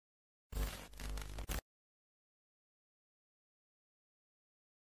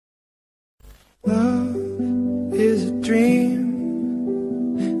Love is a dream.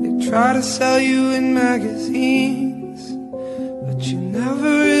 They try to sell you in magazines, but you never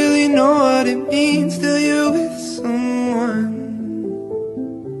really know what it means till you're with someone.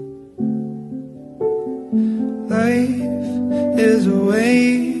 Life is a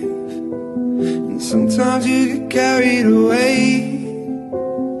wave, and sometimes you get carried away.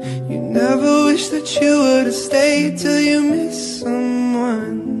 You never wish that you would have stayed till you miss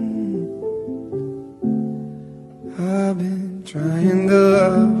someone. I've been trying to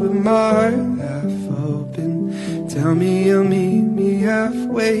love with my heart half open. Tell me you'll meet me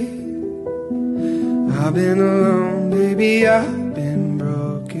halfway. I've been alone, baby, I've been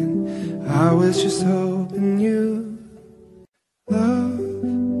broken. I was just hoping you. Love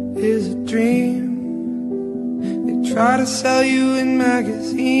is a dream. They try to sell you in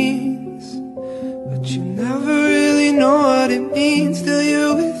magazines, but you never really know what it means till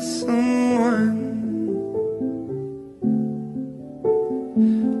you're with someone.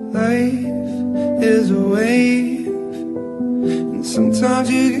 Life is a wave, and sometimes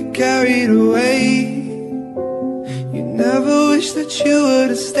you get carried away. You never wish that you would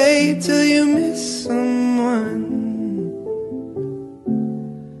have stayed till you miss someone.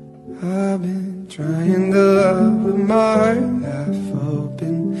 I've been trying to love with my heart half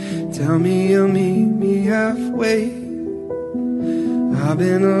open. Tell me you'll meet me halfway. I've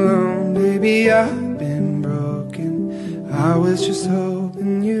been alone, baby, I've been broken. I was just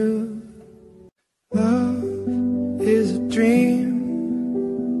hoping you. Love is a dream.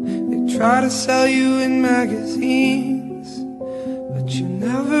 They try to sell you in magazines, but you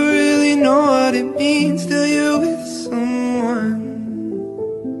never really know what it means till you're with someone.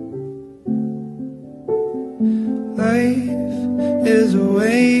 Life is a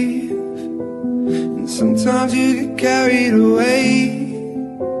wave, and sometimes you get carried away.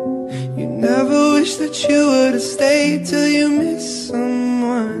 You never wish that you would have stayed till you miss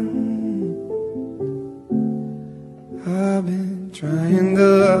someone. I've been trying to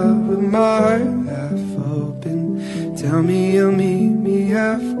love with my heart half open. Tell me you'll meet me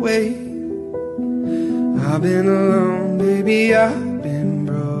halfway. I've been alone, baby, I've been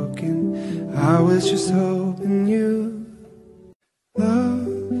broken. I was just hoping you. Love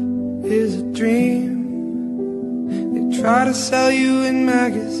is a dream. They try to sell you in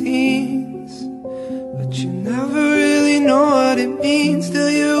magazines, but you never really know what it means till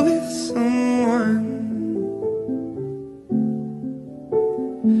you're with someone.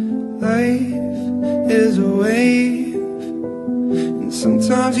 Life is a wave, and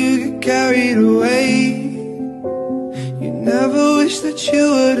sometimes you get carried away. You never wish that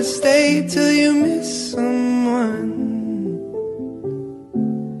you would have stayed till you miss someone.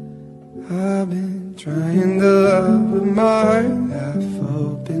 I've been trying to love with my heart half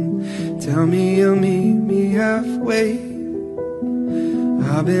open. Tell me you'll meet me halfway.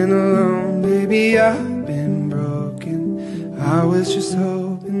 I've been alone, baby, I've been broken. I was just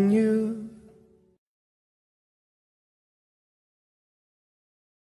hoping you.